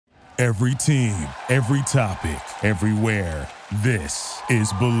Every team, every topic, everywhere. This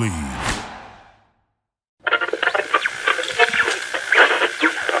is Believe.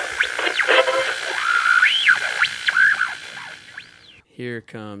 Here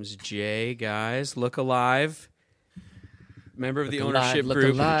comes Jay, guys. Look alive. Member of the Look ownership alive,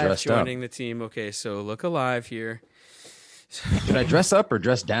 group dressed joining the team. Okay, so look alive here. Should I dress up or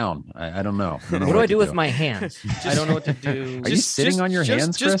dress down? I don't know. What do I do with my hands? I don't know what to do. Are you sitting on your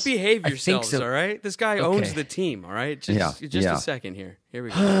hands, Chris? Just behave I think yourselves, so. all right? This guy owns the team, all right? Just a second here. Here we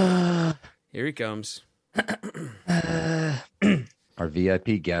go. Here he comes. Our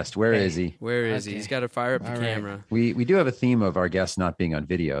VIP guest. Where is he? Where is he? He's got to fire up the camera. We do have a theme of our guests not being on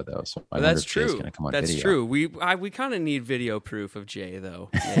video, though. So I wonder That's if Jay's true. gonna come on That's video. true. We kind of need video proof of Jay, though.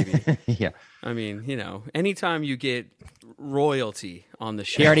 Maybe. Yeah. I mean, anytime you get royalty on the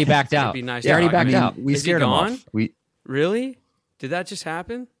show, He already backed it'd out. Be nice He already to talk. backed out. We Is he scared him gone? off. Really? Did that just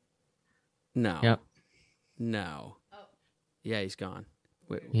happen? No. Yep. No. Yeah, he's gone.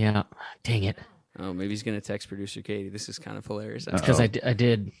 Wait. Yeah. Dang it. Oh, maybe he's gonna text producer Katie. This is kind of hilarious. It's because I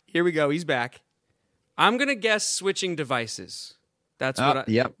did. Here we go. He's back. I'm gonna guess switching devices. That's what.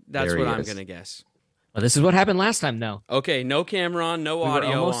 Yep. That's There what he I'm is. gonna guess. Well, this is what happened last time, though. Okay, no camera on, no We were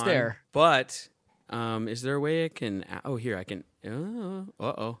audio almost on. there. But is there a way I can? Oh, here I can.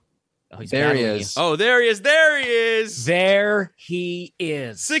 Uh-oh. Oh, he's There he battling you. is. Oh, there he is. There he is. There he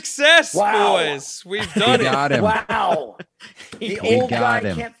is. Success, Wow. boys. We've done We it. got him. Wow. The We old got guy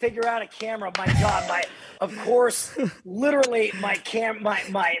him. can't figure out a camera. My God, of course, literally my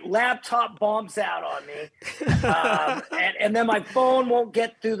laptop bombs out on me. And then my phone won't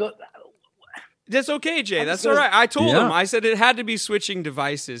get through the That's okay, Jay. That's just- all right. I told Yeah. him. I said it had to be switching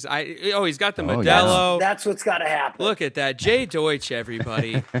devices. He's got the Oh, Modelo. that's what's got to happen. Look at that. Jay Deutsch,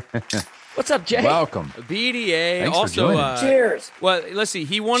 everybody. What's up, Jay? Welcome. BDA. Thanks for Also, joining. Cheers. well, let's see.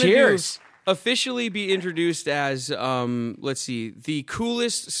 He wanted Cheers. to officially be introduced as, the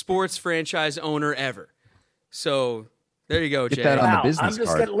coolest sports franchise owner ever. So there you go, Get Jay. that on the Wow, business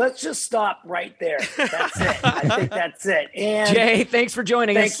card. let's just stop right there. That's it. I think that's it. And Jay, thanks for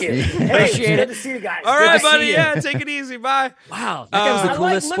joining us. thank you. Hey, Appreciate good it. to see you guys. All Good right, to see buddy. you. Yeah, take it easy. Bye. Wow, that guy was I the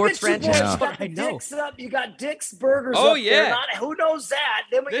coolest look sports at you boys. franchise. You got the I know. Dick's up. You got Dick's Burgers Oh, up there. yeah. Who knows that?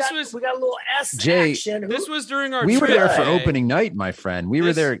 Then we This got was- a little S Jay, action. This was during our We were trip. there for Jay. opening night, my friend. We were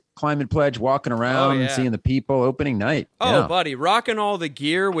This- there, Climate Pledge, walking around yeah. and seeing the people. Opening night. Oh, Yeah. buddy, rocking all the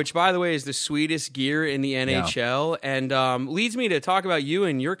gear, which, by the way, is the sweetest gear in the NHL, and leads me to talk about you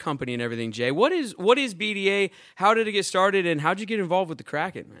and your company and everything, Jay. What is BDA? How did it get started, and how did you get involved with the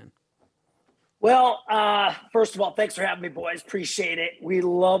Kraken, man? Well, first of all, thanks for having me, boys. Appreciate it. We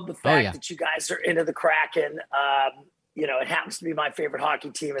love the fact yeah. that you guys are into the Kraken. It happens to be my favorite hocky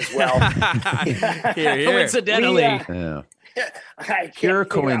team as well. Here, here. Coincidentally. Yeah. I can't Pure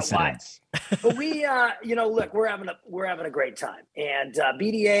figure out why. coincidence. But we, look, we're having a great time, and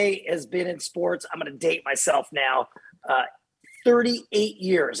BDA has been in sports. I'm going to date myself now. 38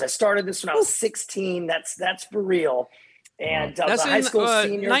 years. I started this when I was 16. That's for real. And I was That's a high in school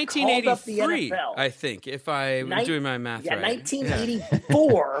senior. Called up the 1983, NFL. I think, if I'm doing my math Yeah, right.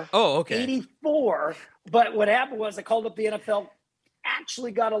 1984. Oh, okay. 84. But what happened was I called up the NFL,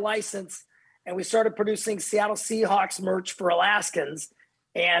 actually got a license, and we started producing Seattle Seahawks merch for Alaskans.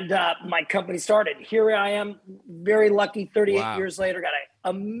 And my company started. Here I am, very lucky, 38 Wow. years later, got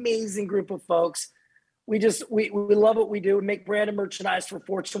an amazing group of folks. We love what we do. We make branded merchandise for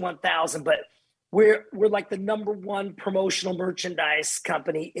Fortune 1000, but we're like the number one promotional merchandise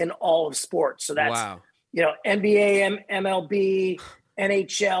company in all of sports. So that's Wow. NBA, MLB,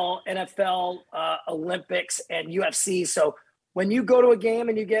 NHL, NFL, Olympics, and UFC. So when you go to a game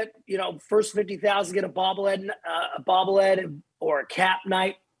and you get, first 50,000, get a bobblehead or a cap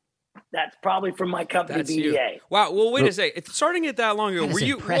night, that's probably from my company, That's you. BDA. Wow. Well, wait a second. It's starting it that long ago. That is What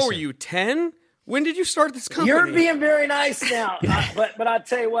were impressive. you, 10? When did you start this company? You're being very nice now, but I'll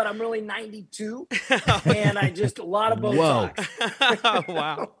tell you what, I'm really 92, and I just a lot of Botox.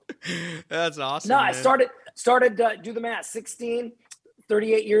 Wow. That's awesome. No, man. I started do the math, 16,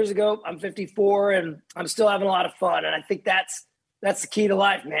 38 years ago. I'm 54, and I'm still having a lot of fun, and I think that's the key to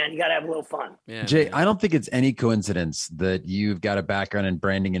life, man. You got to have a little fun. Yeah, Jay, man. I don't think it's any coincidence that you've got a background in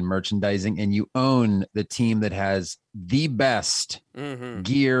branding and merchandising, and you own the team that has the best Mhm.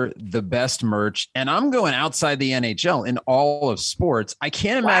 gear, the best merch. And I'm going outside the NHL in all of sports. I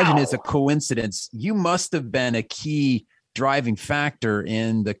can't imagine Wow. it's a coincidence. You must have been a key driving factor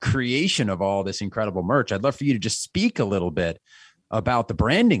in the creation of all this incredible merch. I'd love for you to just speak a little bit about the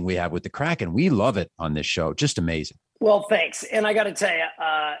branding we have with the Kraken. We love it on this show. Just amazing. Well, thanks. And I got to tell you,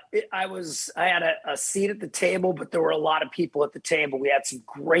 I had a seat at the table, but there were a lot of people at the table. We had some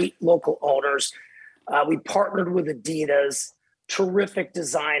great local owners. We partnered with Adidas, terrific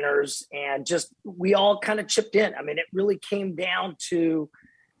designers, and just we all kind of chipped in. I mean, it really came down to,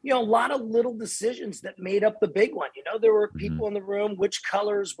 a lot of little decisions that made up the big one. There were people in the room, which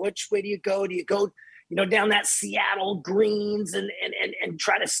colors, which way do you go? Do you go, down that Seattle greens and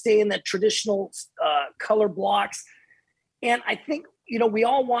try to stay in that traditional color blocks? And I think, we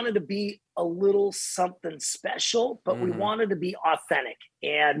all wanted to be a little something special, but we wanted to be authentic.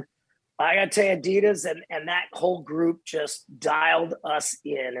 And I got to tell you, Adidas and that whole group just dialed us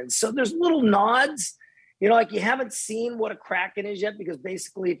in. And so there's little nods, like you haven't seen what a Kraken is yet, because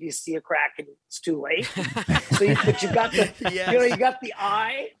basically if you see a Kraken, it's too late. But you've got the, you got the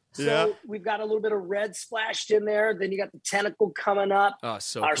eye. So we've got a little bit of red splashed in there. Then you got the tentacle coming up. Oh,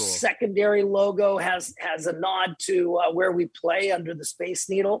 so Our cool. secondary logo has a nod to where we play under the Space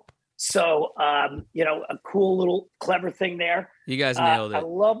Needle. So, a cool little clever thing there. You guys nailed it. I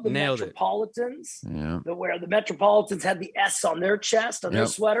love the Nailed Metropolitans, Yeah. where the Metropolitans had the S on their chest, on their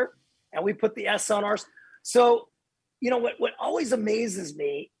sweater, and we put the S on ours. So, what always amazes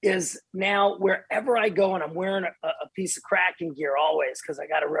me is now wherever I go, and I'm wearing a piece of Kraken gear always because I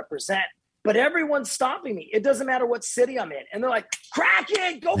got to represent, but everyone's stopping me. It doesn't matter what city I'm in. And they're like,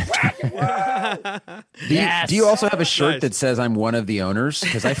 Kraken, go Kraken. Whoa! Do you also have a shirt that says I'm one of the owners?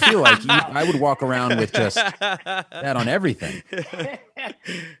 Because I feel like I would walk around with just that on everything.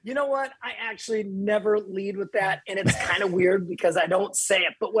 You know what? I actually never lead with that. And it's kind of weird because I don't say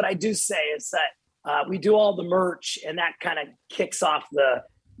it. But what I do say is that we do all the merch, and that kind of kicks off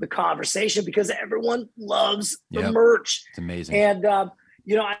the conversation because everyone loves the merch. It's amazing. And,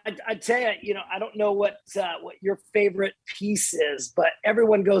 I tell you, I don't know what your favorite piece is, but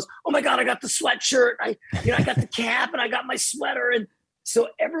everyone goes, "Oh my God, I got the sweatshirt. I got the cap, and I got my sweater." And so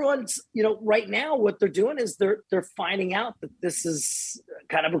everyone's, right now what they're doing is they're finding out that this is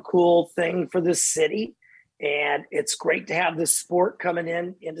kind of a cool thing for this city, and it's great to have this sport coming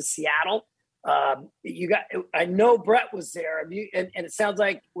into Seattle. I know Brett was there. And it sounds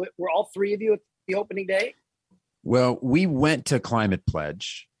like we're all three of you at the opening day. Well, we went to Climate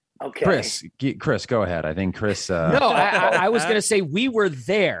Pledge. Okay. Chris, go ahead. I think Chris. No, I was going to say we were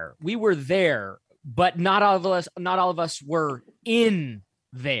there, but not all of us were in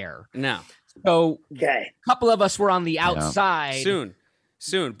there. No. So a couple of us were on the outside. Soon.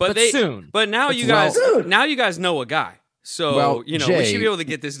 Soon. But now you guys know a guy. So, Jay, we should be able to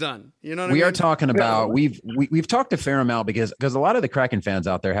get this done. You know what I mean? We are talking about, we've talked a fair amount because a lot of the Kraken fans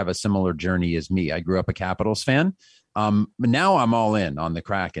out there have a similar journey as me. I grew up a Capitals fan. But now I'm all in on the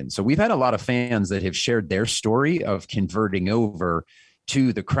Kraken. So we've had a lot of fans that have shared their story of converting over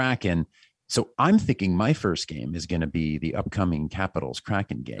to the Kraken. So I'm thinking my first game is going to be the upcoming Capitals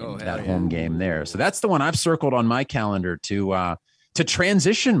Kraken game, home game there. So that's the one I've circled on my calendar to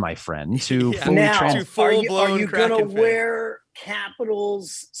transition, my friend, to fully now, are you going to fan. wear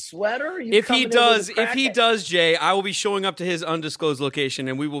Capitals sweater? If he does, Jay, I will be showing up to his undisclosed location,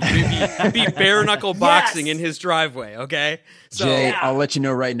 and we will be bare knuckle boxing in his driveway. Okay, so Jay, I'll let you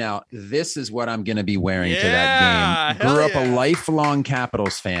know right now. This is what I'm going to be wearing to that game. Grew up a lifelong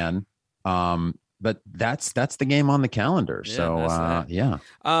Capitals fan. But that's the game on the calendar.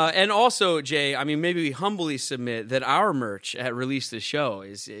 And also, Jay, I mean, maybe we humbly submit that our merch at Release the Show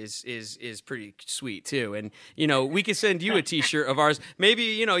is pretty sweet too. And we could send you a T-shirt of ours. Maybe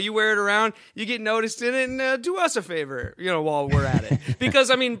you wear it around, you get noticed in it, and do us a favor, while we're at it.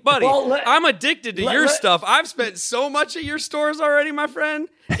 Because I mean, buddy, I'm addicted to your stuff. I've spent so much at your stores already, my friend.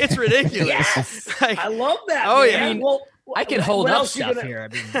 It's ridiculous. Yes. I love that. Oh, man. yeah. I mean, I can hold up stuff here.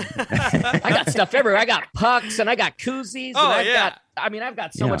 I mean, I got stuff everywhere. I got pucks and I got koozies. I've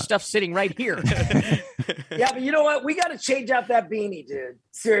got so much stuff sitting right here. Yeah, but you know what? We got to change out that beanie, dude.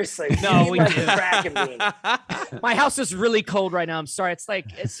 Seriously. No, we need a Kraken beanie. My house is really cold right now. I'm sorry. It's like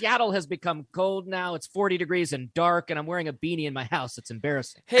Seattle has become cold now. It's 40 degrees and dark, and I'm wearing a beanie in my house. It's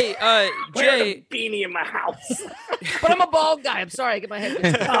embarrassing. Hey, Jay, a beanie in my house. But I'm a bald guy. I'm sorry. I get my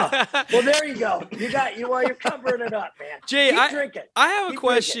head. Well, there you go. You're covering it up, man. Jay, Keep drinking. I have a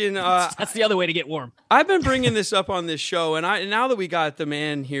question. That's the other way to get warm. I've been bringing this up on this show, and now that we got the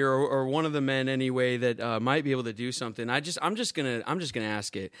man here, or one of the men anyway, that might be able to do something, I'm just gonna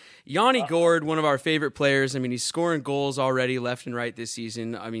ask it. Yanni Gourde, one of our favorite players. I mean, he's scoring goals already left and right this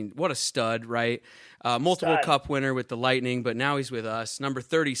season. I mean, what a stud, right? Multiple cup winner with the Lightning, but now he's with us. Number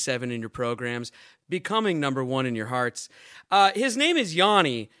 37 in your programs, becoming number 1 in your hearts. His name is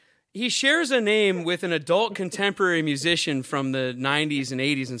Yanni. he shares a name with an adult contemporary musician from the 90s and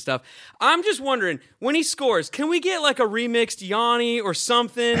 80s and stuff. I'm just wondering, when he scores, can we get like a remixed Yanni or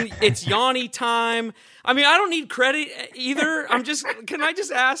something? It's Yanni time. I mean, I don't need credit either. Can I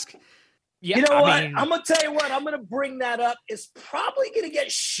just ask? Yeah, you know what? I'm going to tell you what. I'm going to bring that up. It's probably going to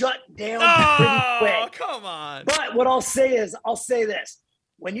get shut down pretty quick. Oh, come on. But what I'll say this.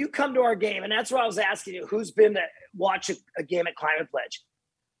 When you come to our game, and that's what I was asking you, who's been to watch a game at Climate Pledge?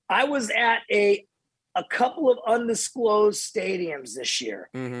 I was at a couple of undisclosed stadiums this year,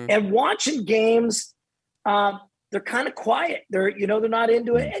 and watching games, they're kind of quiet. They're not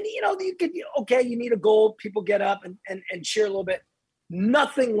into it. And, you need a goal. People get up and cheer a little bit.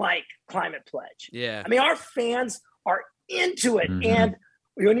 Nothing like Climate Pledge. Yeah. I mean, our fans are into it. And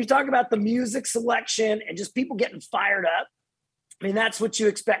when you talk about the music selection and just people getting fired up, I mean, that's what you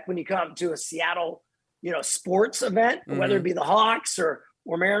expect when you come to a Seattle, sports event, whether it be the Hawks or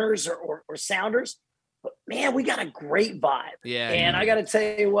Mariners or Sounders. But man, we got a great vibe. Yeah. And I got to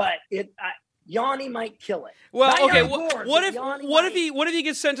tell you what, Yanni might kill it. Well, okay. What if he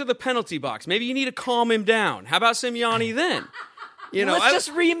gets sent to the penalty box? Maybe you need to calm him down. How about some Yanni then? Let's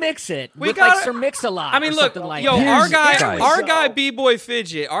just remix it with like Sir Mix-a-Lot. I mean, look, our guy B-Boy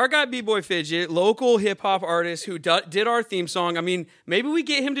Fidget, local hip hop artist who did our theme song. I mean, maybe we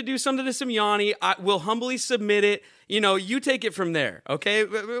get him to do something to some Yanni. We'll humbly submit it. You take it from there, okay?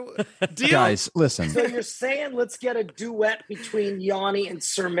 Deal? Guys, listen. So you're saying let's get a duet between Yanni and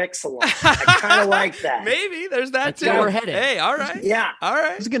Sir Mix-a-Lot. I kind of like that. Maybe there's that too. That's where we're headed. Hey, all right. Yeah. All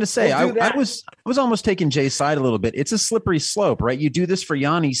right. I was going to say, I was almost taking Jay's side a little bit. It's a slippery slope, right? You do this for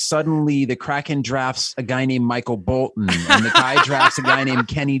Yanni, suddenly the Kraken drafts a guy named Michael Bolton and the guy drafts a guy named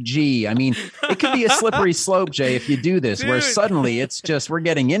Kenny G. I mean, it could be a slippery slope, Jay, if you do this, where suddenly it's just we're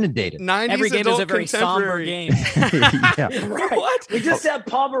getting inundated. Every game is a very somber game. Yeah. Right. What? We just have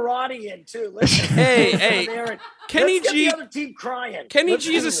Pavarotti in too. Listen, hey, Kenny G. The other team crying. Kenny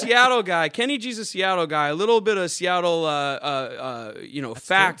G's a Seattle guy. A little bit of Seattle,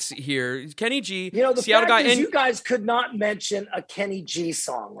 facts here. Kenny G. The Seattle fact guy. Is you guys could not mention a Kenny G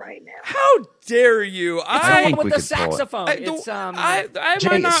song right now. How dare you? I think with the saxophone.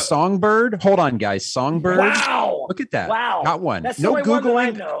 Jay, Songbird. Hold on, guys. Songbird. Wow. Look at that. Wow. Got one. That's no the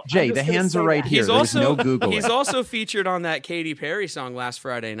Googling. One Jay, the hands are right here. There's no Googling. He's also featured on that Katy Perry song last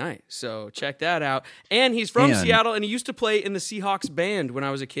Friday night. So check that out. And he's from Seattle, and he used to play in the Seahawks band when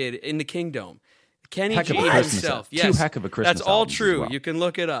I was a kid in the Kingdom. Kenny G himself. Yes. Two heck of a Christmas. That's all true. Well. You can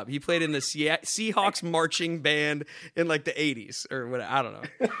look it up. He played in the Seahawks marching band in like the 80s or what, I don't know,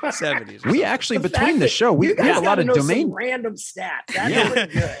 70s. We actually, between the show, we have a lot of domain. Random stats. That's really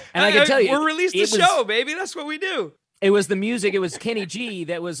good. And I can tell you, we're released the show, baby. That's what we do. It was the music. It was Kenny G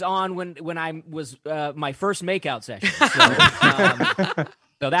that was on when I was my first makeout session.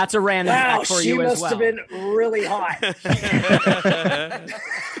 So that's a random fact for you as well. She must have been really hot.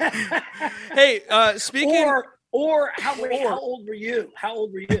 Hey, speaking. Or how old were you? How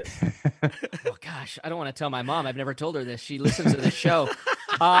old were you? Oh gosh, I don't want to tell my mom. I've never told her this. She listens to the show.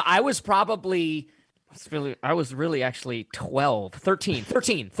 I was really actually 13.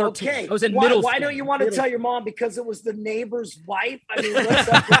 Okay. I was in middle school. Why don't you want to tell your mom? Because it was the neighbor's wife? I mean, what's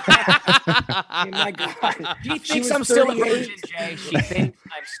up with that? Oh, my God. She thinks I'm still a virgin, Jay. She thinks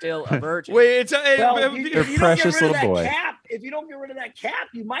I'm still a virgin. Wait, you're precious little boy. If you don't get rid of that cap,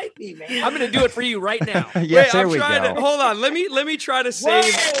 you might be, man. I'm going to do it for you right now. Yes, there we go. Hold on. Let me try to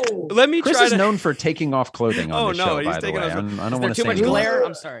save. Chris is known for taking off clothing on the show, by the way. I don't want to say too much glare.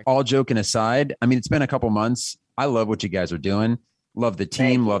 I'm sorry. All joking aside, I mean, it's been a couple months. I love what you guys are doing. Love the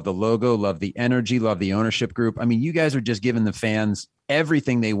team, love the logo, love the energy, love the ownership group. I mean, you guys are just giving the fans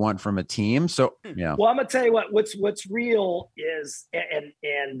everything they want from a team. So, yeah. Well, I'm gonna tell you what's real is,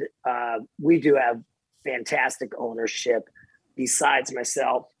 and we do have fantastic ownership besides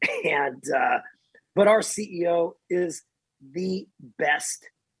myself, and but our CEO is the best.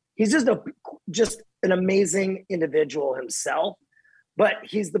 He's just an amazing individual himself. But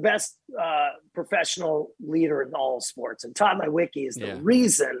he's the best professional leader in all sports. And Todd Lewicki is the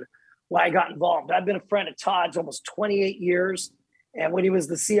reason why I got involved. I've been a friend of Todd's almost 28 years. And when he was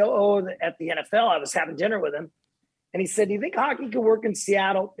the COO at the NFL, I was having dinner with him. And he said, "Do you think hockey could work in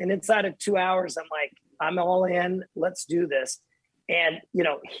Seattle?" And inside of 2 hours, I'm like, "I'm all in. Let's do this." And,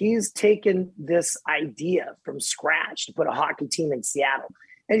 he's taken this idea from scratch to put a hockey team in Seattle.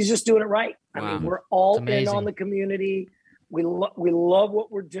 And he's just doing it right. Wow. I mean, we're all in on the community. We love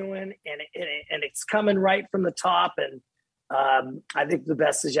what we're doing, and it's coming right from the top. And I think the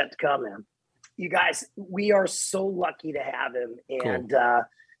best is yet to come, man. You guys, we are so lucky to have him. And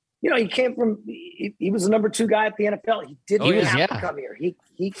he came from, he was the number 2 guy at the NFL. He didn't have to come here.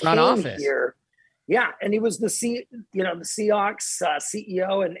 He front came office here. Yeah. And he was the Seahawks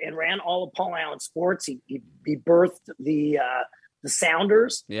CEO and ran all of Paul Allen Sports. He birthed the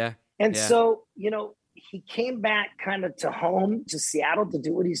Sounders. Yeah. And so, he came back kind of to home to Seattle to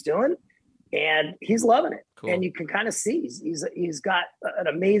do what he's doing, and he's loving it. Cool. And you can kind of see he's got an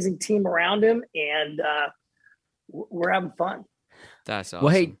amazing team around him, and we're having fun. That's awesome.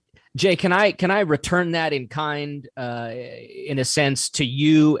 Well, hey, Jay, can I return that in kind, in a sense, to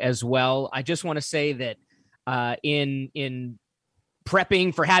you as well? I just want to say that in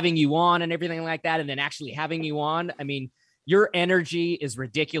prepping for having you on and everything like that, and then actually having you on, I mean, your energy is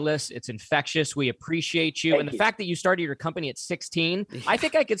ridiculous. It's infectious. We appreciate you. The fact that you started your company at 16, I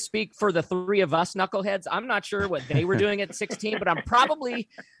think I could speak for the 3 of us knuckleheads. I'm not sure what they were doing at 16, but I'm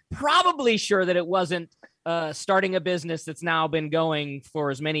probably sure that it wasn't starting a business that's now been going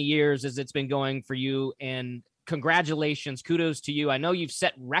for as many years as it's been going for you. And congratulations, kudos to you. I know you've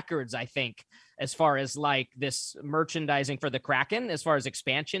set records, I think, as far as like this merchandising for the Kraken, as far as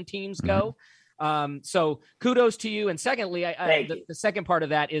expansion teams go. So kudos to you. And secondly, the second part of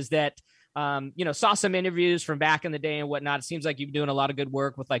that is that, saw some interviews from back in the day and whatnot. It seems like you've been doing a lot of good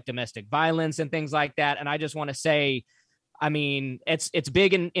work with like domestic violence and things like that. And I just want to say, I mean, it's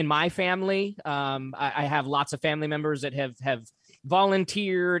big in my family. I have lots of family members that have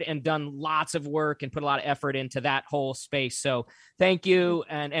volunteered and done lots of work and put a lot of effort into that whole space. So thank you.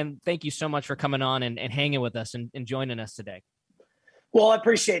 And thank you so much for coming on and hanging with us and joining us today. Well, I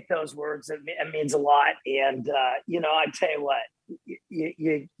appreciate those words. It means a lot. And, I tell you what,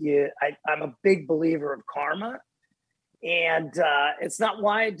 I'm a big believer of karma. And it's not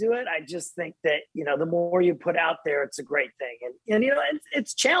why I do it. I just think that, the more you put out there, it's a great thing. And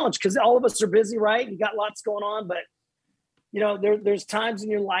it's challenged because all of us are busy, right? You got lots going on, but, there's times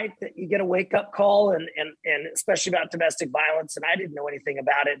in your life that you get a wake up call and especially about domestic violence. And I didn't know anything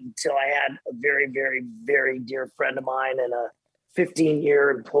about it until I had a very, very, very dear friend of mine and a 15-year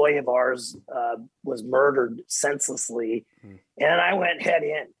employee of ours was murdered senselessly. And I went head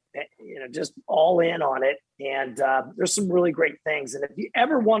in, just all in on it. And there's some really great things. And if you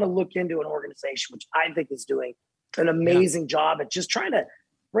ever want to look into an organization, which I think is doing an amazing job at just trying to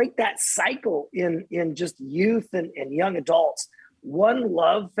break that cycle in just youth and young adults, One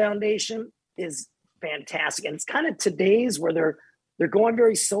Love Foundation is fantastic. And it's kind of today's where they're going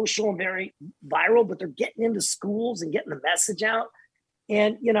very social and very viral, but they're getting into schools and getting the message out.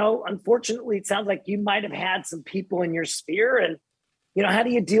 And, unfortunately, it sounds like you might have had some people in your sphere and, how do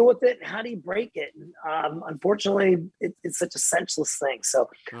you deal with it? How do you break it? And, unfortunately, it's such a senseless thing. So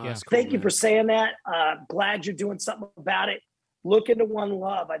thank you for saying that. Glad you're doing something about it. Look into One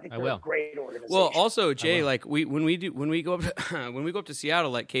Love. I think they're a great organization. Well, also, Jay, like when we go up to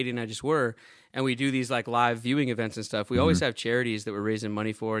Seattle, like Katie and I just were, and we do these like live viewing events and stuff. We always have charities that we're raising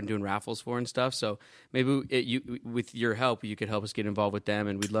money for and doing raffles for and stuff. So maybe with your help, you could help us get involved with them,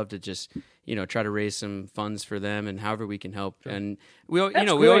 and we'd love to just try to raise some funds for them and however we can help. Sure. And we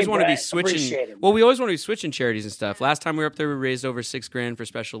always want to be switching. Well, we always want to be switching charities and stuff. Last time we were up there, we raised over $6,000 for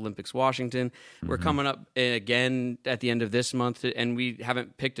Special Olympics Washington. We're coming up again at the end of this month, and we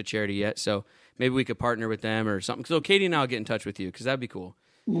haven't picked a charity yet. So maybe we could partner with them or something. So Katie and I'll get in touch with you because that'd be cool.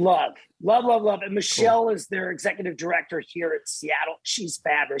 Love. And Michelle is their executive director here at Seattle. She's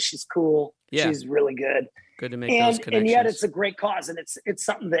fabulous. She's cool. Yeah. She's really good. Good to make those connections. And yet it's a great cause. And it's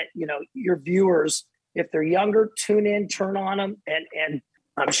something that, your viewers, if they're younger, tune in, turn on them. And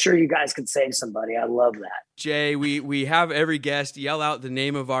I'm sure you guys could save somebody. I love that. Jay, we have every guest yell out the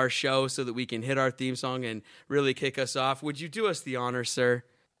name of our show so that we can hit our theme song and really kick us off. Would you do us the honor, sir?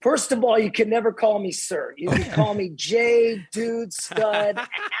 First of all, you can never call me sir. You can call me Jay, dude, stud,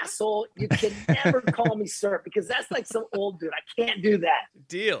 asshole. You can never call me sir because that's like some old dude. I can't do that.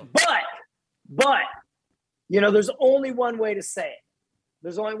 Deal. But, there's only one way to say it.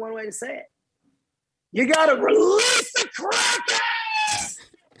 You got to release the Kraken!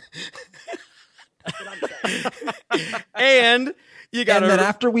 And you got to. And then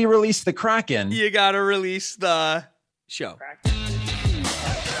after we release the Kraken, you got to release the show.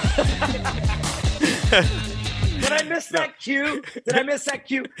 Did I miss that cue? Release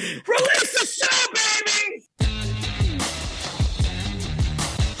the show, baby!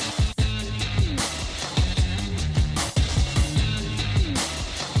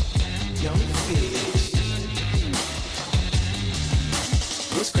 Young fish.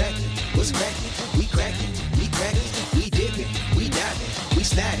 What's cracking? We cracking, we dipping, we diving, we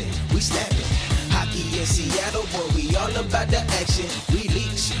sliding, we slapping. Hockey in Seattle, boy, we all about the action.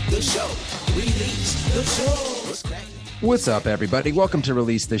 Release the show. What's cracking? What's up, everybody? Welcome to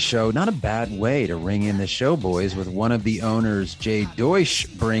Release the Show. Not a bad way to ring in the show, boys, with one of the owners, Jay Deutsch,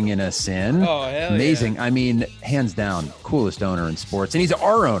 bringing us in. Oh, hell amazing. yeah. I mean, hands down, coolest owner in sports. And he's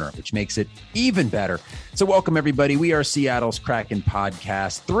our owner, which makes it even better. So welcome, everybody. We are Seattle's Kraken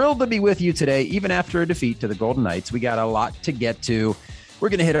podcast. Thrilled to be with you today, even after a defeat to the Golden Knights. We got a lot to get to. We're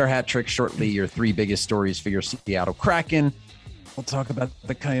going to hit our hat trick shortly, your three biggest stories for your Seattle Kraken. We'll talk about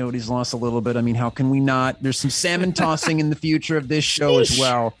the Coyotes loss a little bit. I mean, how can we not? There's some salmon tossing in the future of this show as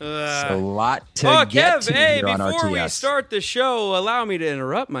well. So a lot to get Kev, to hey, here on before we RTS. start the show, allow me to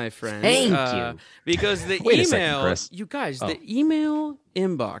interrupt, my friend. Thank you. Because the Wait a email, second, Chris. you guys, the email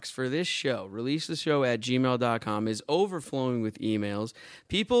inbox for this show, releasetheshow@gmail.com, is overflowing with emails.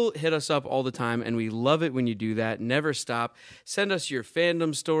 People hit us up all the time, and we love it when you do that. Never stop. Send us your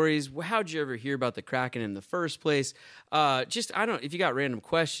fandom stories. How'd you ever hear about the Kraken in the first place? If you got random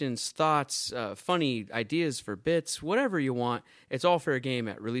questions, thoughts, funny ideas for bits, whatever you want, it's all fair game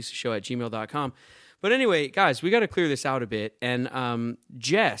at releasetheshow@gmail.com. But anyway, guys, we got to clear this out a bit. And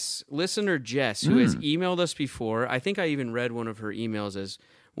listener Jess, who has emailed us before, I think I even read one of her emails as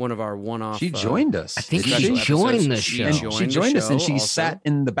one of our one-off. She joined us. I think special she joined episodes. the She show. And she joined us, and she also. sat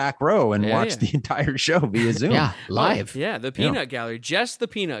in the back row and watched the entire show via Zoom. Yeah, live. Yeah, the Peanut Gallery. Jess the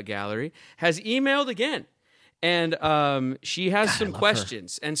Peanut Gallery has emailed again. And she has some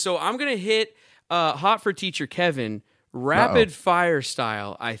questions. And so I'm going to hit Hot for Teacher Kevin, rapid fire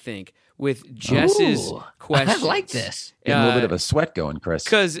style, I think, with Jess's Ooh, questions. I like this. Getting a little bit of a sweat going, Chris.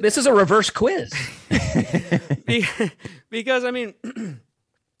 Because This is a reverse quiz. because I mean,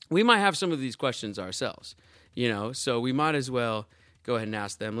 we might have some of these questions ourselves, so we might as well go ahead and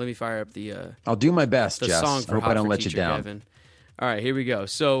ask them. Let me fire up the I'll do my best, Jess. song I for hope Hot I don't for let you Teacher down. Kevin. All right, here we go.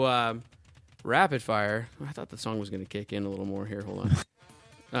 So rapid fire. I thought the song was going to kick in a little more here. Hold on.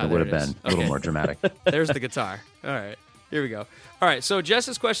 It would have been a little more dramatic. There's the guitar. All right, here we go. All right, so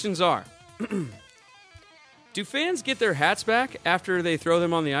Jess's questions are: do fans get their hats back after they throw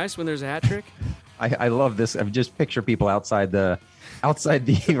them on the ice when there's a hat trick? I love this. I just picture people outside the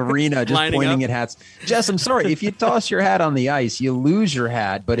arena just Lining pointing up. at hats. Jess, I'm sorry. If you toss your hat on the ice, you lose your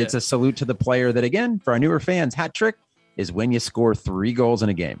hat, but it's a salute to the player that, again, for our newer fans, hat trick is when you score 3 goals in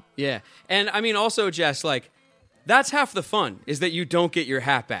a game. Yeah, and I mean also, Jess, that's half the fun is that you don't get your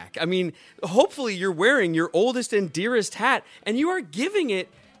hat back. I mean, hopefully you're wearing your oldest and dearest hat, and you are giving it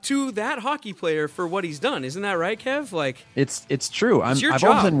to that hockey player for what he's done. Isn't that right, Kev? It's true. It's your I've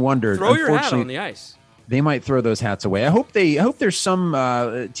job. often wondered. Throw your hat unfortunately, on the ice. they might throw those hats away. I hope there's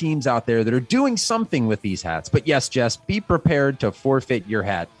some teams out there that are doing something with these hats. But yes, Jess, be prepared to forfeit your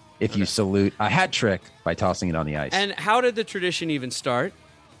hat if you salute a hat trick by tossing it on the ice. And how did the tradition even start?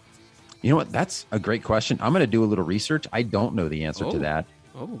 You know what? That's a great question. I'm going to do a little research. I don't know the answer to that.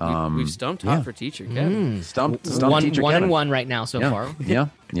 Oh, we've stumped Hot for Teacher Kevin. Stumped one teacher and Kevin. one right now so far. Yeah.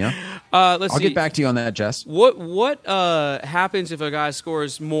 Let's I'll see. get back to you on that, Jess. What happens if a guy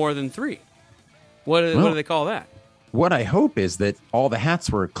scores more than 3? What do they call that? What I hope is that all the hats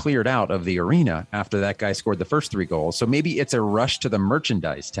were cleared out of the arena after that guy scored the first 3 goals. So maybe it's a rush to the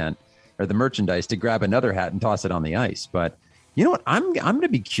merchandise tent or the merchandise to grab another hat and toss it on the ice. But you know what? I'm going to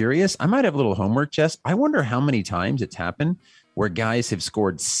be curious. I might have a little homework, Jess. I wonder how many times it's happened where guys have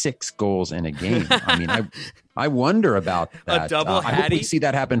scored 6 goals in a game. I mean, I wonder about that. A double I hope we hattie? see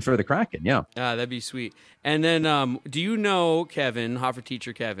that happen for the Kraken. Yeah. That'd be sweet. And then, do you know, Kevin, Hot for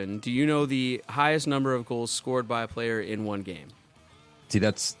Teacher Kevin, do you know the highest number of goals scored by a player in one game? See,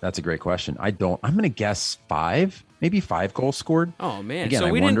 that's a great question. I'm going to guess 5, maybe 5 goals scored. Oh, man. Again, so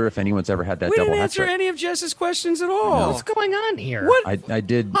I we wonder if anyone's ever had that we double didn't hat answer trick. any of Jess's questions at all. What's going on here? What? I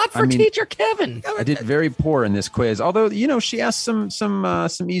did. Hot for I mean, Teacher Kevin. I did very poor in this quiz. Although, she asked some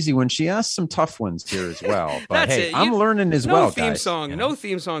easy ones. She asked some tough ones here as well. But That's hey, it. I'm learning as no well, theme guys. song. No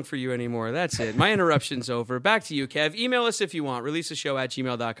theme song for you anymore. That's it. My interruption's over. Back to you, Kev. Email us if you want.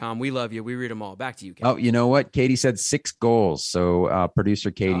 releasetheshow@gmail.com. We love you. We read them all. Back to you, Kev. Oh, you know what? Katie said 6 goals. So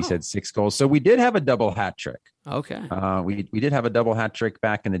producer Katie said 6 goals. So we did have a double hat trick. Okay. We did have a double hat trick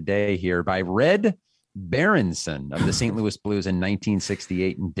back in the day here by Red Berenson of the St. Louis Blues in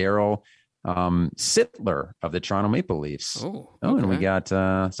 1968 and Daryl Sittler of the Toronto Maple Leafs. And we got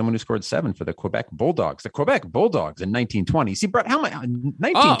someone who scored 7 for the Quebec Bulldogs. The Quebec Bulldogs in 1920. See, Brett,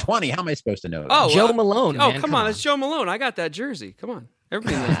 1920? How am I supposed to know that? Joe Malone. Oh, man, come on. It's Joe Malone. I got that jersey. Come on.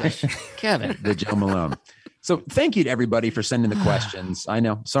 Everybody knows that. Kevin. The Joe Malone. So thank you to everybody for sending the questions. I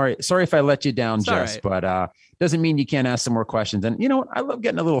know. Sorry if I let you down, It's Jess, all right. but doesn't mean you can't ask some more questions. And you know what? I love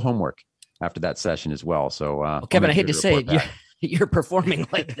getting a little homework after that session as well. So Kevin, I hate to say it. You're performing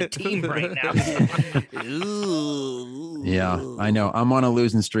like the team right now. Yeah, I know. I'm on a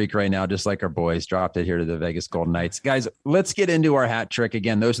losing streak right now, just like our boys dropped it here to the Vegas Golden Knights. Guys, let's get into our hat trick.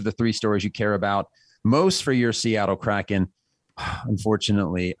 Again, those are the 3 stories you care about most for your Seattle Kraken.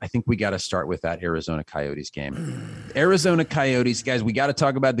 Unfortunately, I think we got to start with that Arizona Coyotes game. Arizona Coyotes, guys, we got to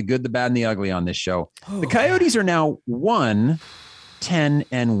talk about the good, the bad, and the ugly on this show. The Coyotes are now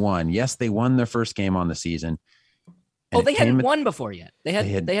 1-10-1. Yes, they won their first game on the season. Oh, they hadn't won before yet. They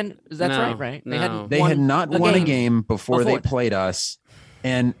hadn't. That's right? They had not won a game before they played us.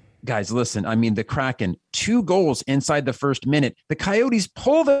 And guys, listen, I mean, the Kraken, 2 goals inside the first minute. The Coyotes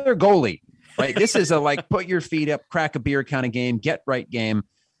pull their goalie, right? This is a like put your feet up, crack a beer kind of game, get right game,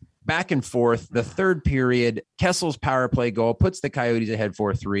 back and forth. The third period, Kessel's power play goal puts the Coyotes ahead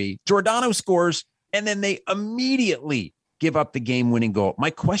 4-3. Giordano scores, and then they immediately give up the game-winning goal. My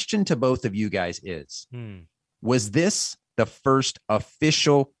question to both of you guys is, was this the first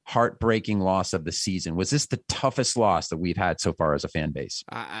official heartbreaking loss of the season? Was this the toughest loss that we've had so far as a fan base?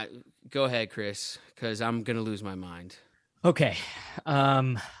 Go ahead, Chris, because I'm going to lose my mind. Okay.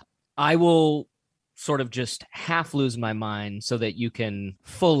 I will sort of just half lose my mind so that you can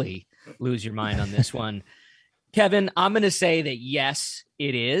fully lose your mind on this one. Kevin, I'm going to say that yes,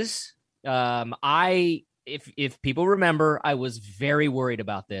 it is. If people remember, I was very worried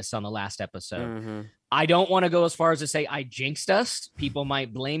about this on the last episode. Mm-hmm. I don't want to go as far as to say I jinxed us. People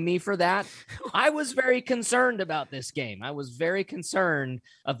might blame me for that. I was very concerned about this game. I was very concerned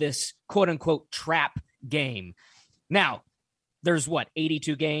of this quote unquote trap game. Now, there's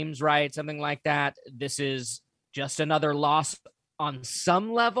 82 games, right? Something like that. This is just another loss on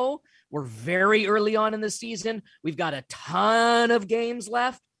some level. We're very early on in the season. We've got a ton of games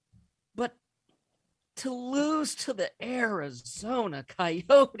left, but to lose to the Arizona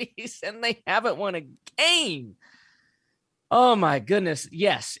Coyotes and they haven't won a game. Oh my goodness.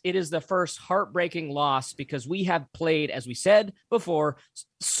 Yes, it is the first heartbreaking loss because we have played, as we said before,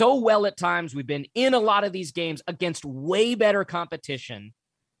 so well at times. We've been in a lot of these games against way better competition.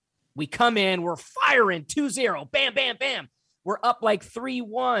 We come in, we're firing 2-0, bam, bam, bam. We're up like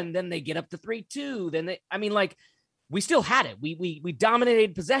 3-1, then they get up to 3-2. Then we still had it. We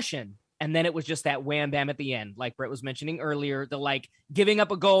dominated possession. And then it was just that wham bam at the end, like Brett was mentioning earlier, the giving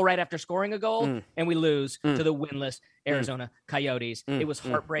up a goal right after scoring a goal, and we lose to the winless Arizona Coyotes. It was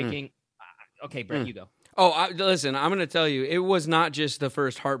heartbreaking. Okay, Brett, you go. Listen, I'm going to tell you, it was not just the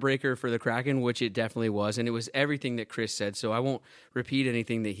first heartbreaker for the Kraken, which it definitely was, and it was everything that Chris said, so I won't repeat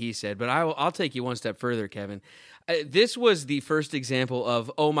anything that he said, but I'll take you one step further, Kevin. This was the first example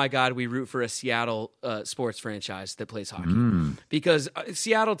of, oh my God, we root for a Seattle sports franchise that plays hockey. Because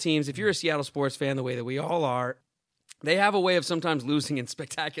Seattle teams, if you're a Seattle sports fan the way that we all are, they have a way of sometimes losing in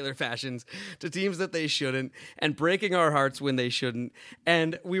spectacular fashions to teams that they shouldn't and breaking our hearts when they shouldn't.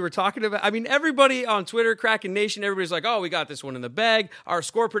 And we were talking about, everybody on Twitter, Kraken Nation, everybody's like, oh, we got this one in the bag. Our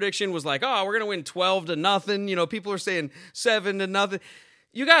score prediction was like, oh, we're going to win 12-0. You know, people are saying 7-0.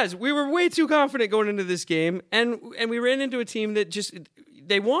 You guys, we were way too confident going into this game, and we ran into a team that just,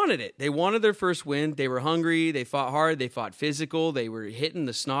 they wanted it. They wanted their first win. They were hungry. They fought hard. They fought physical. They were hitting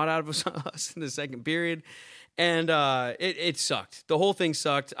the snot out of us in the second period. And it sucked. The whole thing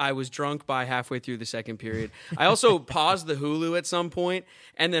sucked. I was drunk by halfway through the second period. I also paused the Hulu at some point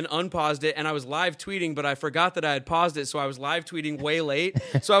and then unpaused it, and I was live tweeting, but I forgot that I had paused it, so I was live tweeting way late.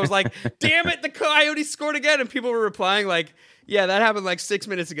 So I was like, damn it, the Coyotes scored again, and people were replying like, yeah, that happened like 6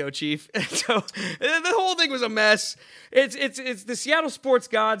 minutes ago, Chief. So the whole thing was a mess. It's the Seattle sports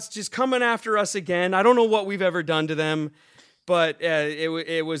gods just coming after us again. I don't know what we've ever done to them. But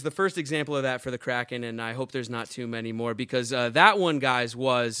it was the first example of that for the Kraken, and I hope there's not too many more because that one, guys,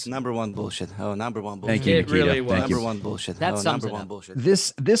 was number one bullshit. Oh, number one bullshit. Thank you, it really was number one bullshit. That sums number it one up. bullshit.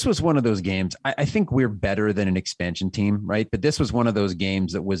 This was one of those games. I think we're better than an expansion team, right? But this was one of those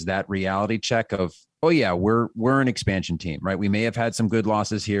games that was that reality check of, oh yeah, we're an expansion team, right? We may have had some good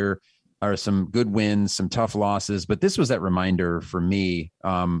losses here, or some good wins, some tough losses, but this was that reminder for me.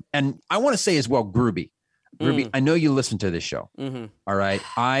 And I want to say as well, Gruby, I know you listen to this show. Mm-hmm. All right.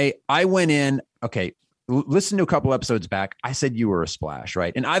 I went in, okay, listen to a couple episodes back. I said you were a splash,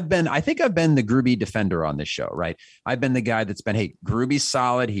 right? And I think I've been the Gruby defender on this show, right? I've been the guy that's been, hey, Gruby's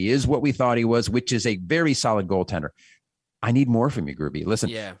solid. He is what we thought he was, which is a very solid goaltender. I need more from you, Gruby.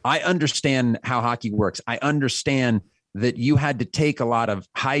 Listen, I understand how hockey works. I understand that you had to take a lot of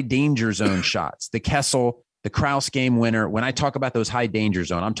high danger zone shots. The Kessel, the Kraus game winner. When I talk about those high danger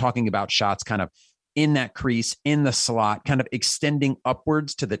zone, I'm talking about shots kind of in that crease, in the slot, kind of extending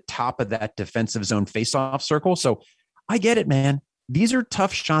upwards to the top of that defensive zone faceoff circle. So I get it, man. these are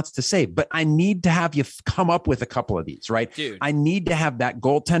tough shots to save, but I need to have you come up with a couple of these, right? Dude. I need to have that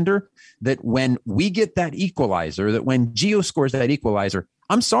goaltender that when we get that equalizer, that when Gio scores that equalizer,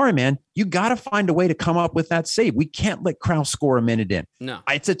 I'm sorry, man, you got to find a way to come up with that save. We can't let Krause score a minute in. No.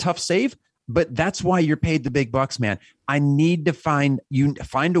 It's a tough save, but that's why you're paid the big bucks, man. I need to find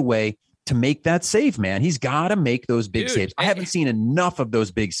a way to make that save, man. He's got to make those big saves. I haven't seen enough of those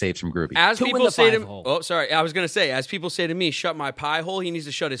big saves from Groovy. As people say to me, as people say to me, shut my pie hole, he needs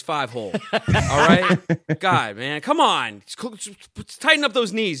to shut his 5 hole. All right? God, man, come on. Tighten up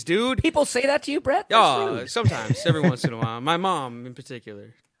those knees, dude. People say that to you, Brett? That's rude. Sometimes, every once in a while. My mom in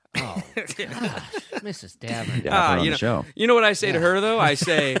particular. Oh, gosh, Mrs. Davern. You know what I say to her, though? I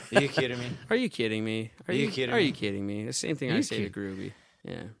say, Are you kidding me? Are you kidding me? Are you kidding me? The same thing I say to Groovy.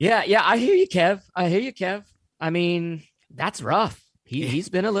 Yeah. I hear you, Kev. I mean, that's rough. He's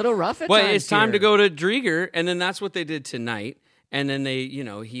been a little rough at times. Well, it's time to go to Drieger, and then that's what they did tonight. And then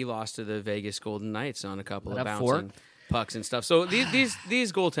he lost to the Vegas Golden Knights on a couple of bouncing pucks and stuff. So these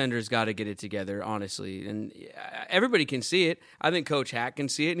goaltenders got to get it together, honestly. And everybody can see it. I think Coach Hack can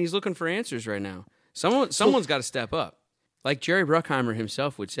see it, and he's looking for answers right now. Someone's got to step up. Like Jerry Bruckheimer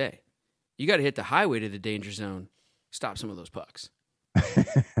himself would say, you got to hit the highway to the danger zone. Stop some of those pucks.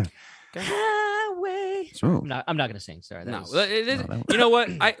 Highway. I'm not going to sing. Sorry. You know what?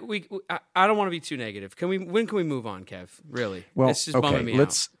 I don't want to be too negative. When can we move on, Kev? Really? Well, this is bumming me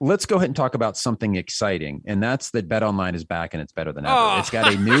out. Let's go ahead and talk about something exciting, and that's that BetOnline is back and it's better than ever. It's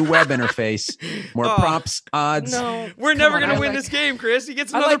got a new web interface, more props, odds. No, we're never going to win this game, Chris. He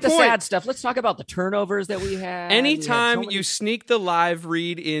gets another I like point. The sad stuff. Let's talk about the turnovers that we had. Anytime you sneak the live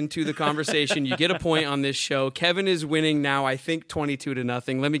read into the conversation, you get a point on this show. Kevin is winning now, I think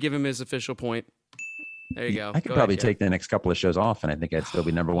 22-0. Let me give him his official point. There you go. I could probably take the next couple of shows off, and I think I'd still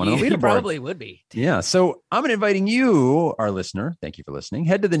be number one on the You leaderboard. probably would be. Yeah. So I'm inviting you, our listener. Thank you for listening.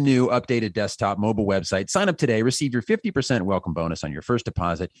 Head to the new updated desktop mobile website. Sign up today. Receive your 50% welcome bonus on your first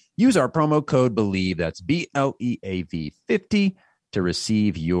deposit. Use our promo code BELIEVE. That's BLEAV 50 to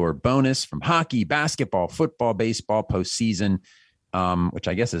receive your bonus from hockey, basketball, football, baseball, postseason. Which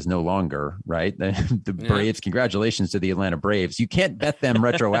I guess is no longer, right? The Braves, congratulations to the Atlanta Braves. You can't bet them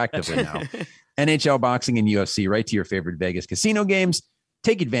retroactively now. NHL, boxing, and UFC, right to your favorite Vegas casino games.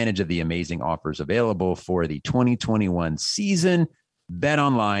 Take advantage of the amazing offers available for the 2021 season. Bet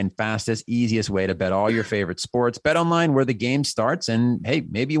online, fastest, easiest way to bet all your favorite sports. Bet online where the game starts. And hey,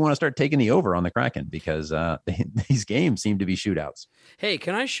 maybe you want to start taking the over on the Kraken because these games seem to be shootouts. Hey,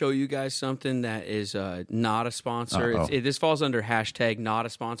 can I show you guys something that is not a sponsor? This falls under hashtag not a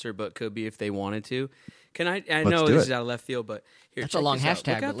sponsor, but could be if they wanted to. I know this is out of left field, but here, that's a long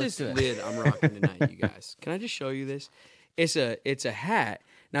hashtag. Look at this lid I'm rocking tonight, you guys. Can I just show you this? It's a hat.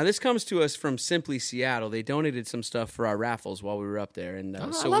 Now, this comes to us from Simply Seattle. They donated some stuff for our raffles while we were up there. And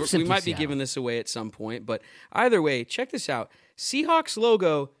we might be giving this away at some point. But either way, check this out. Seahawks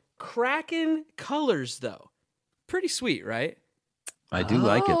logo, Kraken colors, though. Pretty sweet, right? I do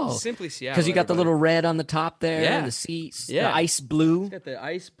like it. Simply Seattle. Because you got the little red on the top there. Yeah. The ice blue. It's got the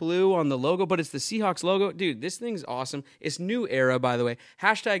ice blue on the logo, but it's the Seahawks logo. Dude, this thing's awesome. It's new era, by the way.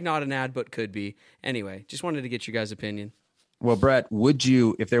 Hashtag not an ad, but could be. Anyway, just wanted to get your guys' opinion. Well, Brett, would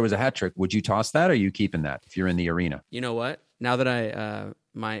you, if there was a hat trick, would you toss that or are you keeping that if you're in the arena? You know what? Now that I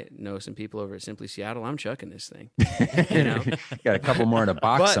might know some people over at Simply Seattle, I'm chucking this thing. Got a couple more in a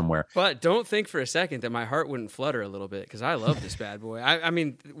box somewhere. But don't think for a second that my heart wouldn't flutter a little bit because I love this bad boy. I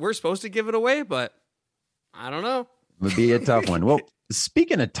mean, we're supposed to give it away, but I don't know. It would be a tough one. Well,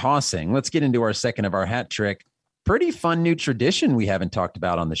 speaking of tossing, let's get into our second of our hat trick. Pretty fun new tradition we haven't talked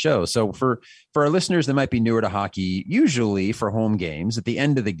about on the show. So for our listeners that might be newer to hockey, usually for home games, at the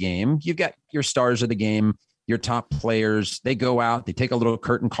end of the game, you've got your stars of the game, your top players. They go out, they take a little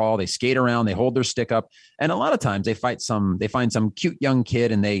curtain call, they skate around, they hold their stick up. And a lot of times they find some cute young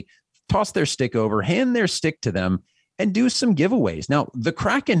kid and they toss their stick over, hand their stick to them and do some giveaways. Now, the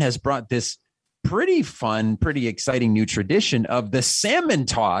Kraken has brought this pretty fun, pretty exciting new tradition of the salmon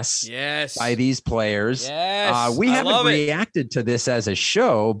toss by these players. Yes, we haven't reacted to this as a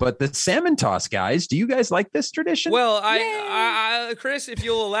show, but the salmon toss, guys, do you guys like this tradition? Well, I Chris, if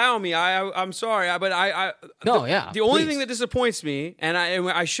you'll allow me, I'm sorry, but the only thing that disappoints me, and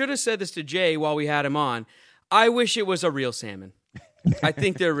I should have said this to Jay while we had him on, I wish it was a real salmon. I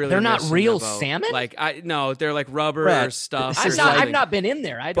think they're not real salmon. They're like rubber or stuff. I've not been in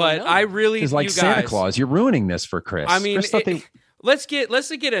there. I don't know. I really, it's like you Santa guys, Claus. You're ruining this for Chris. I mean, Chris let's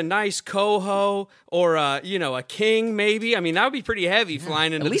get a nice coho or a king maybe. I mean, that would be pretty heavy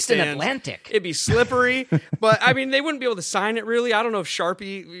flying into at least the an stands. Atlantic. It'd be slippery, but I mean, they wouldn't be able to sign it really. I don't know if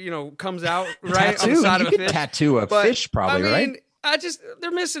Sharpie comes out right on the side of a fish. Tattoo a fish probably, right?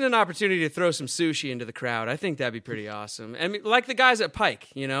 they're missing an opportunity to throw some sushi into the crowd. I think that'd be pretty awesome. I mean, like the guys at Pike,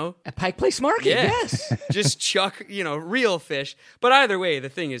 At Pike Place Market, yes. Just chuck, real fish. But either way, the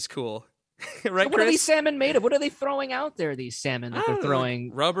thing is cool. Right, so what Chris? are these salmon made of? What are they throwing out there, these salmon that they're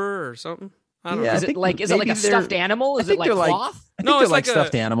throwing? Rubber or something? I don't know. Is it like a stuffed animal? Is it like cloth? No, it's like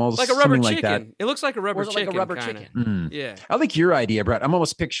stuffed animals. Like a rubber chicken. Like that. It looks like a rubber chicken. Like a rubber chicken. Yeah. I like your idea, Brett. I'm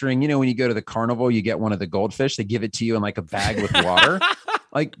almost picturing, when you go to the carnival, you get one of the goldfish, they give it to you in like a bag with water.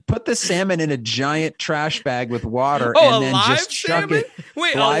 Like put the salmon in a giant trash bag with water and then just chuck salmon? it.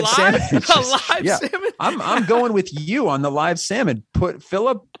 Wait, live salmon? Salmon? I'm going with you on the live salmon. Fill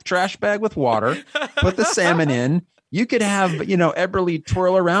a trash bag with water, put the salmon in. You could have, Eberle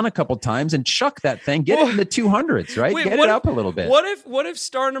twirl around a couple times and chuck that thing, get it in the 200s, right? Get it up a little bit. What if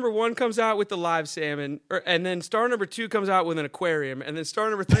star number 1 comes out with the live salmon, and then star number 2 comes out with an aquarium, and then star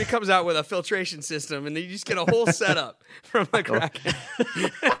number 3 comes out with a filtration system, and then you just get a whole setup from the Kraken.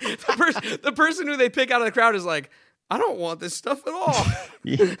 The person who they pick out of the crowd is like, I don't want this stuff at all.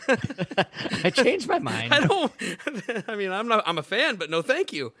 I changed my mind. I'm a fan, but no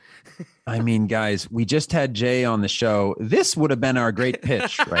thank you. I mean, guys, we just had Jay on the show. This would have been our great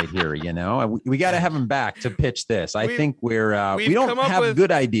pitch right here. We got to have him back to pitch this. I think we don't have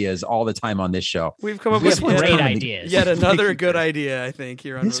good ideas all the time on this show. We've come up with great ideas. Yet another good idea, I think,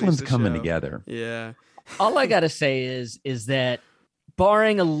 here on this one's coming together. Yeah. All I got to say is that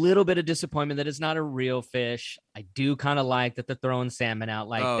barring a little bit of disappointment that it's not a real fish, I do kind of like that they're throwing salmon out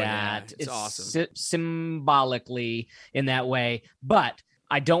like that. Yeah, it's awesome. Symbolically in that way. But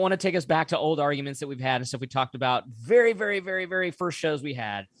I don't want to take us back to old arguments that we've had and stuff we talked about very, very, very, very first shows we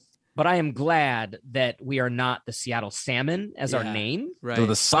had. But I am glad that we are not the Seattle Salmon as our name. Right. So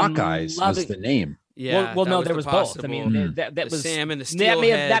the Sockeyes was the name. Yeah. Well, no, there was both. I mean, that the was salmon, the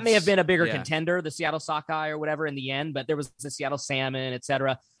steelheads. That may have been a bigger contender, the Seattle Sockeye or whatever in the end, but there was the Seattle Salmon,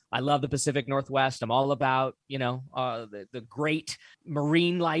 etc. I love the Pacific Northwest. I'm all about, the great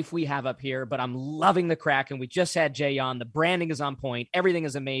marine life we have up here, but I'm loving the Kraken. We just had Jay on. The branding is on point. Everything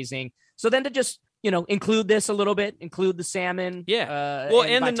is amazing. So then to just, include this a little bit, include the salmon. Yeah.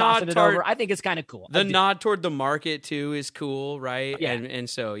 And the nod toward, I think it's kind of cool. The nod toward the market too is cool, right? Yeah. And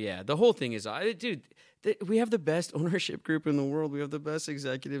so, the whole thing is, dude, we have the best ownership group in the world. We have the best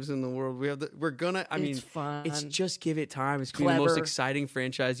executives in the world. It's fun. It's just give it time. It's going to be the most exciting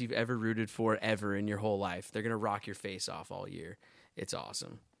franchise you've ever rooted for ever in your whole life. They're going to rock your face off all year. It's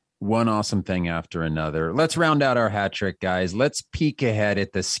awesome. One awesome thing after another. Let's round out our hat trick, guys. Let's peek ahead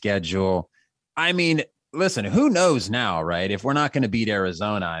at the schedule. I mean, listen, who knows now, right? If we're not going to beat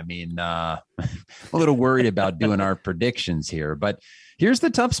Arizona, I'm a little worried about doing our predictions here. But here's the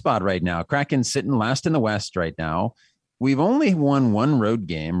tough spot right now. Kraken's sitting last in the West right now. We've only won one road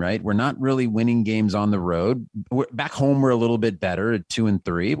game, right? We're not really winning games on the road. Back home, we're a little bit better at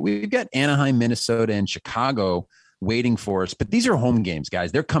 2-3. We've got Anaheim, Minnesota, and Chicago waiting for us. But these are home games,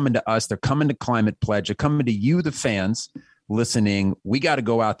 guys. They're coming to us. They're coming to Climate Pledge. They're coming to you, the fans listening. We got to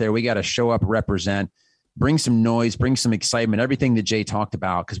go out there. We got to show up, represent, bring some noise, bring some excitement, everything that Jay talked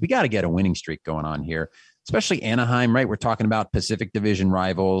about, because we got to get a winning streak going on here, especially Anaheim, right? We're talking about Pacific Division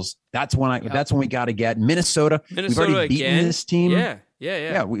rivals. That's when we got to get Minnesota. We've already beaten this team. Yeah.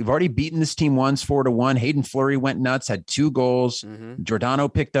 We've already beaten this team once, 4-1. Hayden Fleury went nuts, had 2 goals. Mm-hmm. Giordano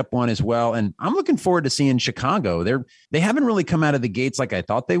picked up one as well. And I'm looking forward to seeing Chicago. They haven't really come out of the gates like I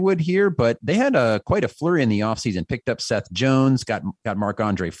thought they would here, but they had quite a flurry in the offseason. Picked up Seth Jones, got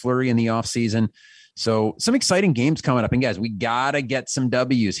Marc-Andre Fleury in the offseason. So some exciting games coming up. And guys, we got to get some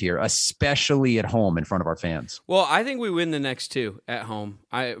W's here, especially at home in front of our fans. Well, I think we win the next 2 at home.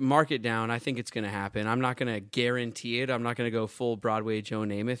 I mark it down. I think it's going to happen. I'm not going to guarantee it. I'm not going to go full Broadway Joe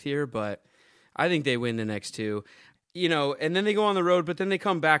Namath here, but I think they win the next 2. And then they go on the road, but then they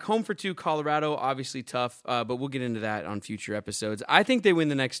come back home for 2. Colorado, obviously tough, but we'll get into that on future episodes. I think they win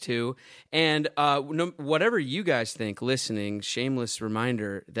the next 2. And whatever you guys think, listening, shameless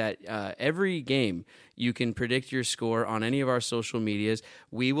reminder that every game you can predict your score on any of our social medias.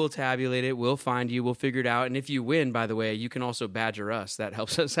 We will tabulate it. We'll find you. We'll figure it out. And if you win, by the way, you can also badger us. That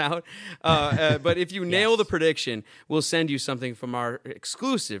helps us out. But if you nail the prediction, we'll send you something from our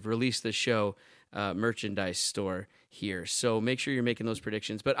exclusive Release the Show merchandise store here. So make sure you're making those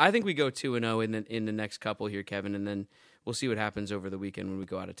predictions. But I think we go 2-0 in the next couple here, Kevin, and then we'll see what happens over the weekend when we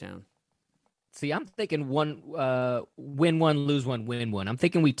go out of town. See, I'm thinking win 1, lose 1, win 1. I'm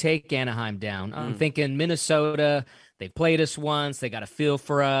thinking we take Anaheim down. I'm thinking Minnesota, they played us once. They got a feel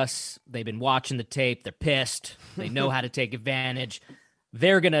for us. They've been watching the tape. They're pissed. They know how to take advantage.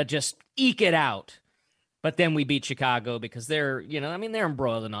 They're going to just eke it out. But then we beat Chicago because they're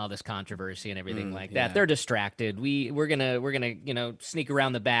embroiled in all this controversy and everything like that. They're distracted. We're gonna sneak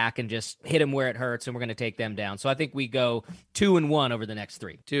around the back and just hit them where it hurts, and we're gonna take them down. So I think we go 2-1 over the next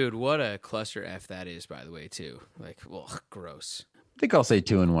 3. Dude, what a cluster F that is, by the way, too. Like, gross. I think I'll say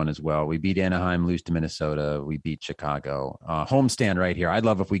 2-1 as well. We beat Anaheim, lose to Minnesota. We beat Chicago. Homestand right here. I'd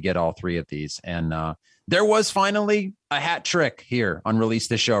love if we get all 3 of these. And there was finally a hat trick here on Release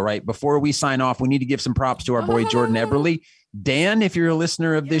the Show, right? Before we sign off, we need to give some props to our boy, Jordan Eberle. Dan, if you're a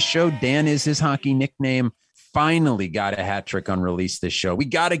listener of this show, Dan is his hockey nickname. Finally got a hat trick on Release This Show. We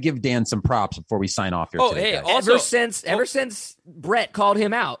got to give Dan some props before we sign off here today. Hey, also, ever since Brett called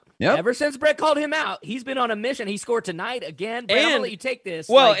him out. Yep. Ever since Brett called him out, he's been on a mission. He scored tonight again. Brett, I'm gonna let you take this.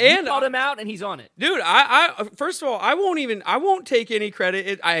 Well, you called him out, and he's on it, dude. I first of all, I won't take any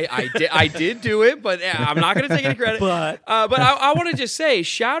credit. I did do it, but I'm not gonna take any credit. But I want to just say,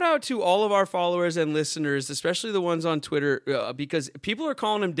 shout out to all of our followers and listeners, especially the ones on Twitter, because people are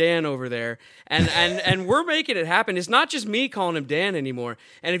calling him Dan over there, and we're making it happen. It's not just me calling him Dan anymore.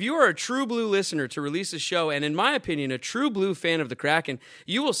 And if you are a true blue listener to Release the Show, and in my opinion, a true blue fan of the Kraken,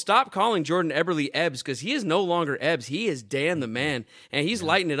 you will stop calling Jordan Eberle Ebbs, because he is no longer Ebbs. He is Dan the man, and he's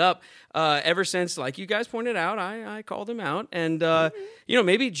lighting it up ever since, like you guys pointed out, I called him out. And,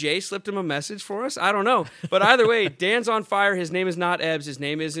 maybe Jay slipped him a message for us. I don't know. But either way, Dan's on fire. His name is not Ebbs. His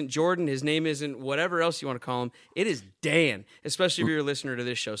name isn't Jordan. His name isn't whatever else you want to call him. It is Dan, especially if you're a listener to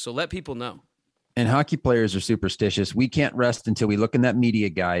this show. So let people know. And hockey players are superstitious. We can't rest until we look in that media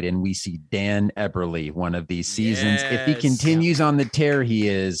guide and we see Dan Eberle one of these seasons. Yes. If he continues on the tear he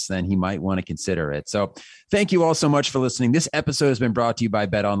is, then he might want to consider it. So thank you all so much for listening. This episode has been brought to you by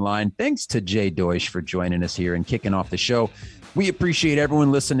BetOnline. Thanks to Jay Deutsch for joining us here and kicking off the show. We appreciate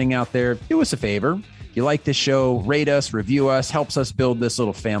everyone listening out there. Do us a favor. If you like this show, rate us, review us, helps us build this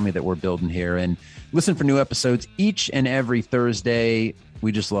little family that we're building here. And listen for new episodes each and every Thursday.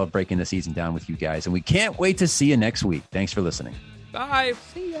 We just love breaking the season down with you guys, and we can't wait to see you next week. Thanks for listening. Bye.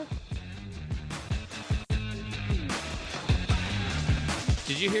 See ya.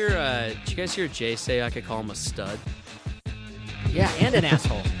 Did you guys hear Jay say I could call him a stud? Yeah, and an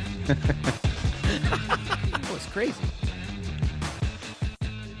asshole. That was crazy.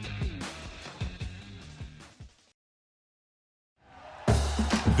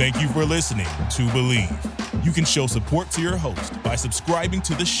 Thank you for listening to Believe. You can show support to your host by subscribing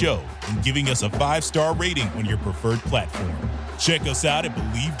to the show and giving us a 5-star rating on your preferred platform. Check us out at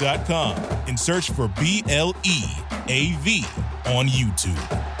Believe.com and search for BLEAV on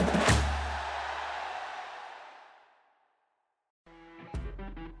YouTube.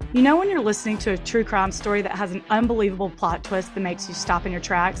 You know when you're listening to a true crime story that has an unbelievable plot twist that makes you stop in your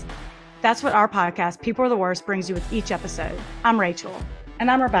tracks? That's what our podcast, People Are the Worst, brings you with each episode. I'm Rachel. And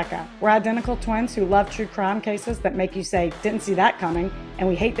I'm Rebecca. We're identical twins who love true crime cases that make you say, didn't see that coming, and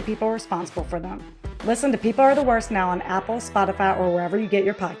we hate the people responsible for them. Listen to People Are the Worst now on Apple, Spotify, or wherever you get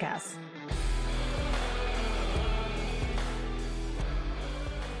your podcasts.